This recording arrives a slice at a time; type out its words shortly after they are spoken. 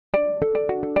Hi,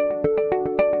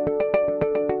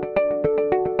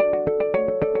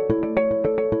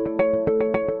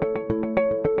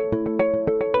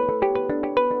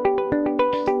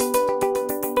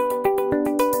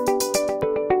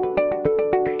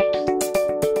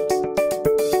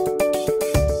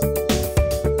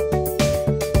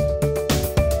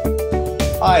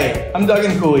 I'm Doug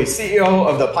Cooley, CEO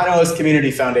of the Pinellas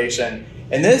Community Foundation,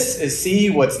 and this is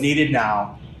See What's Needed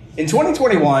Now. In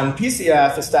 2021,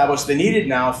 PCF established the Needed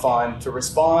Now Fund to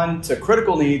respond to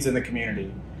critical needs in the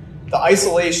community. The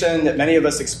isolation that many of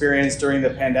us experienced during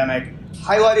the pandemic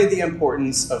highlighted the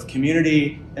importance of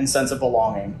community and sense of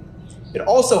belonging. It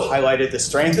also highlighted the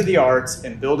strength of the arts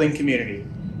in building community,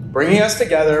 bringing us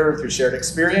together through shared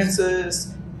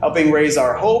experiences, helping raise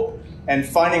our hope, and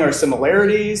finding our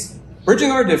similarities,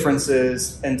 bridging our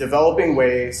differences, and developing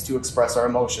ways to express our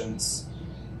emotions.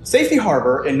 Safety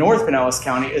Harbor in North Pinellas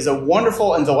County is a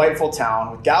wonderful and delightful town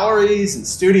with galleries and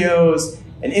studios,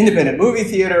 an independent movie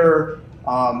theater,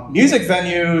 music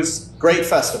venues, great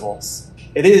festivals.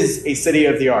 It is a city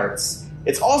of the arts.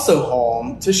 It's also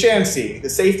home to SHAMC,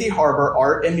 the Safety Harbor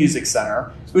Art and Music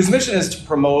Center, whose mission is to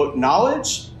promote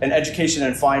knowledge and education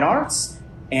in fine arts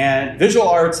and visual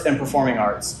arts and performing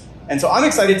arts. And so I'm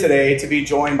excited today to be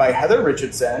joined by Heather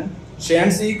Richardson,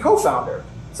 SHAMC co-founder.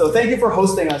 So thank you for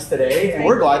hosting us today, and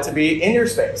we're glad to be in your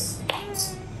space.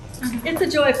 It's a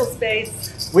joyful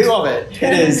space. We love it.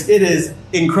 It is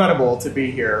incredible to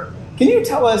be here. Can you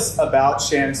tell us about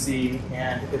SHAMC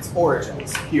and its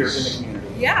origins here in the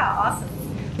community? Yeah, awesome.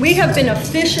 We have been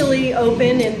officially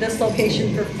open in this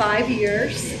location for 5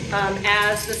 years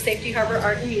as the Safety Harbor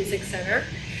Art and Music Center.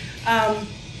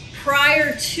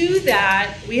 Prior to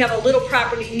that, we have a little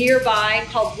property nearby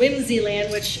called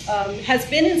Whimsyland, which has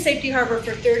been in Safety Harbor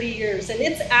for 30 years. And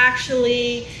it's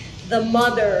actually the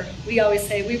mother, we always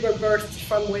say, we were birthed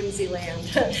from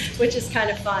Whimsyland, which is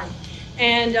kind of fun.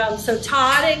 And so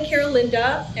Todd and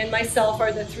Carolinda and myself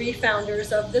are the three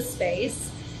founders of the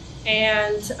space.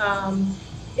 And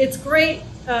it's great,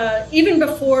 even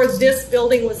before this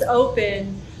building was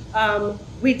open,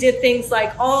 we did things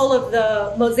like all of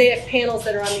the mosaic panels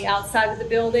that are on the outside of the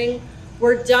building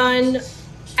were done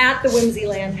at the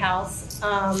Whimsyland house.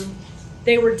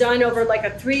 They were done over like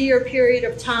a 3-year period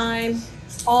of time,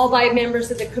 all by members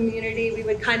of the community. We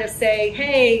would kind of say,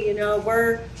 hey, you know,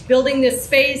 we're building this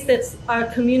space that's a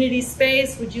community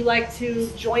space. Would you like to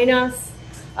join us?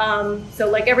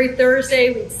 So like every Thursday,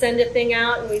 we'd send a thing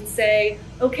out and we'd say,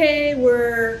 okay,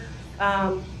 we're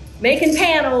making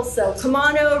panels, so come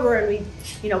on over, and we,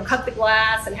 you know, cut the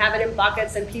glass and have it in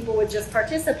buckets, and people would just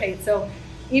participate. So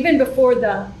even before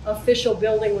the official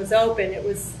building was open, it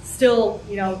was still,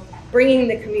 you know, bringing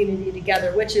the community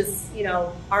together, which is, you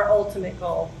know, our ultimate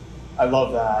goal. I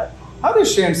love that. How does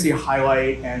SHAMC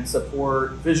highlight and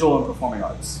support visual and performing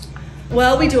arts?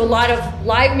 Well, we do a lot of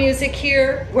live music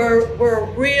here.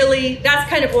 We're really, that's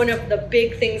kind of one of the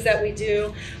big things that we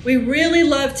do. We really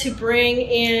love to bring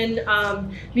in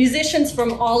musicians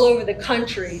from all over the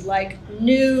country, like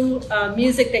new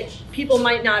music that people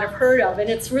might not have heard of. And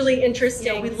it's really interesting.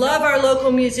 You know, we love our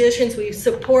local musicians, we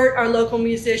support our local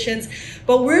musicians,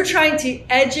 but we're trying to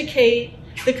educate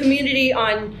the community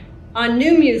on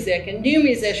new music and new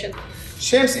musicians.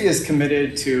 SHAMC is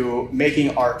committed to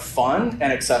making art fun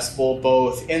and accessible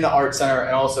both in the Art Center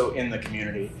and also in the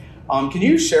community. Can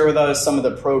you share with us some of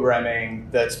the programming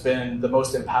that's been the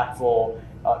most impactful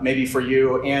maybe for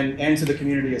you and to the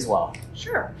community as well?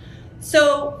 Sure.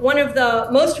 So one of the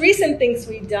most recent things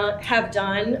we have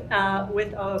done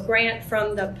with a grant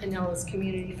from the Pinellas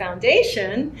Community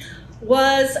Foundation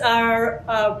was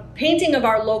our painting of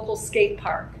our local skate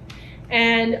park.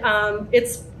 And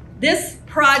this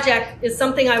project is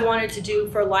something I wanted to do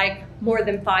for like more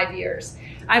than 5 years.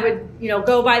 I would, you know,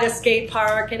 go by the skate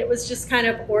park, and it was just kind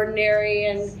of ordinary,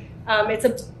 and it's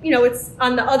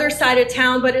on the other side of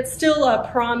town, but it's still a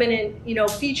prominent, you know,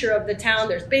 feature of the town.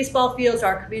 There's baseball fields,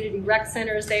 our community rec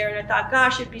center is there, and I thought,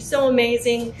 gosh, it'd be so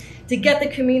amazing to get the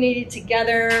community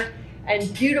together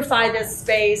and beautify this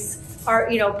space,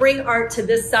 bring art to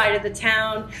this side of the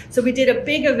town. So we did a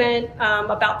big event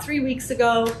about 3 weeks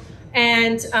ago.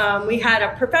 And we had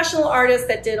a professional artist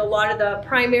that did a lot of the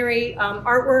primary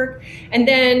artwork. And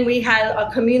then we had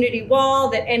a community wall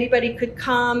that anybody could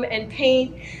come and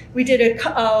paint. We did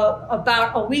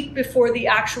about a week before the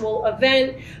actual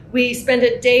event. We spent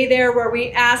a day there where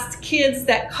we asked kids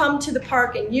that come to the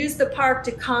park and use the park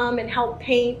to come and help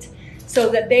paint so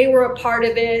that they were a part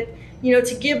of it, you know,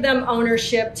 to give them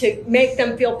ownership, to make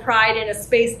them feel pride in a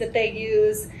space that they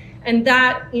use. And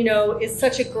that, you know, is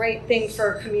such a great thing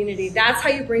for a community. That's how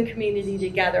you bring community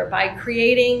together, by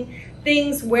creating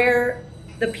things where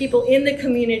the people in the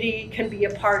community can be a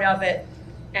part of it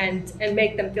and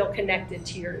make them feel connected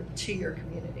to your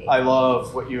community. I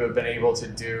love what you have been able to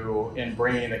do in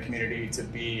bringing the community to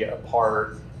be a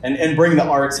part and bring the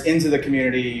arts into the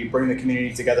community, bring the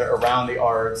community together around the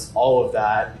arts. All of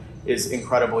that is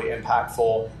incredibly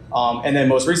impactful. And then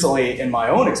most recently, in my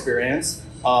own experience,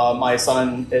 my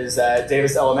son is at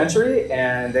Davis Elementary,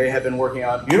 and they have been working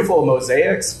on beautiful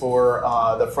mosaics for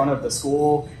the front of the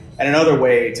school, and another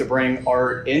way to bring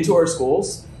art into our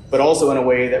schools, but also in a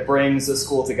way that brings the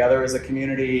school together as a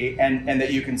community, and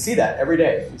that you can see that every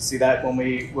day. You see that when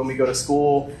we go to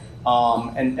school,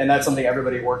 and that's something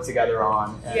everybody worked together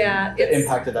on. And yeah, the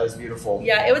impact of that is beautiful.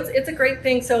 Yeah, it's a great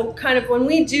thing. So kind of when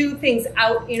we do things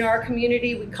out in our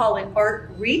community, we call it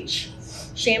Art Reach,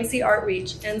 SHAMC Art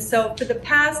Reach. And so for the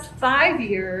past 5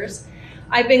 years,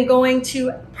 I've been going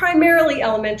to primarily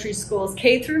elementary schools,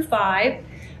 K through 5,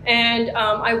 and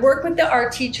I work with the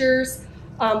art teachers.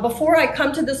 Before I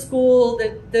come to the school,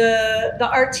 the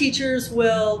art teachers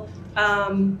will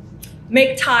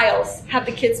make tiles, have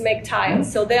the kids make tiles.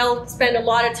 So they'll spend a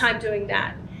lot of time doing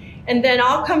that. And then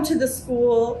I'll come to the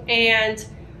school and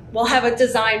we'll have a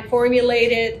design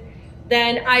formulated.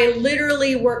 Then I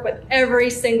literally work with every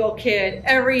single kid,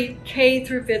 every K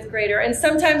through 5th grader. And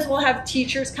sometimes we'll have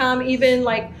teachers come, even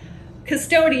like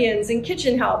custodians and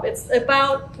kitchen help. It's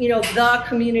about, the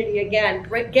community again,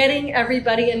 getting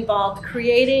everybody involved,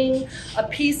 creating a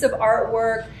piece of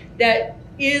artwork that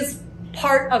is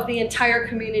part of the entire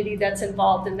community that's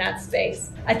involved in that space.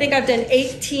 I think I've done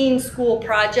 18 school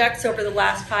projects over the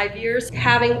last 5 years,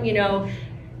 having,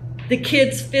 the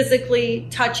kids physically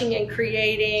touching and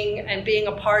creating and being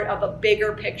a part of a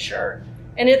bigger picture.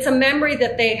 And it's a memory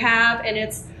that they have, and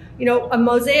it's, a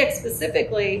mosaic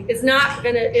specifically is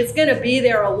it's gonna be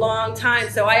there a long time.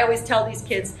 So I always tell these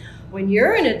kids, when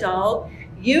you're an adult,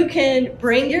 you can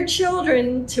bring your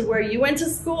children to where you went to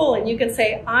school and you can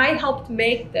say, I helped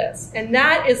make this. And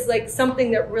that is like something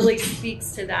that really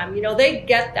speaks to them. They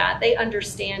get that, they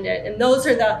understand it. And those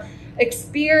are the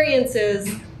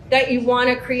experiences that you want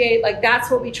to create. Like that's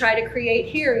what we try to create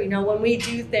here. When we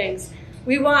do things,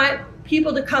 we want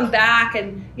people to come back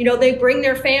and, they bring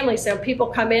their families. So people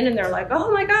come in and they're like,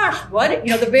 oh my gosh, what?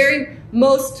 The very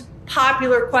most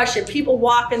popular question, people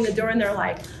walk in the door and they're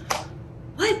like,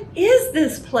 what is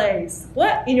this place?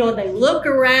 What, they look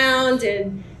around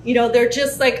and, they're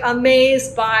just like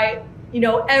amazed by,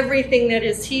 everything that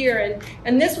is here.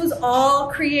 And this was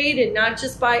all created, not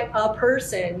just by a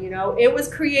person, it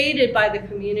was created by the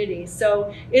community.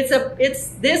 So this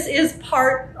is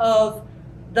part of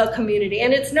the community.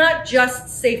 And it's not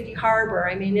just Safety Harbor.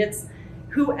 I mean, it's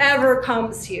whoever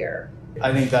comes here.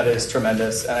 I think that is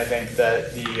tremendous, and I think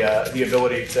that the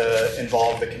ability to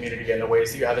involve the community in the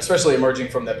ways that you have, especially emerging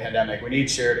from the pandemic, we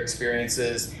need shared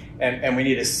experiences, and we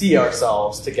need to see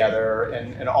ourselves together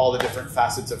and all the different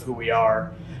facets of who we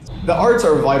are. The arts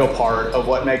are a vital part of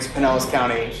what makes Pinellas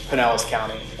County, Pinellas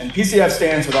County, and PCF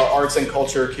stands with our arts and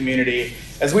culture community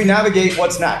as we navigate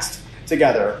what's next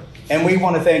together. And we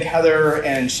want to thank Heather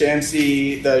and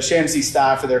SHAMC, the SHAMC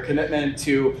staff, for their commitment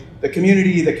to the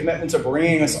community, the commitment to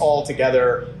bringing us all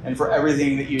together, and for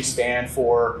everything that you stand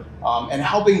for, and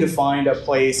helping to find a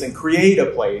place and create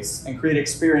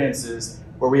experiences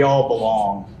where we all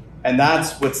belong. And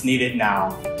that's what's needed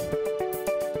now.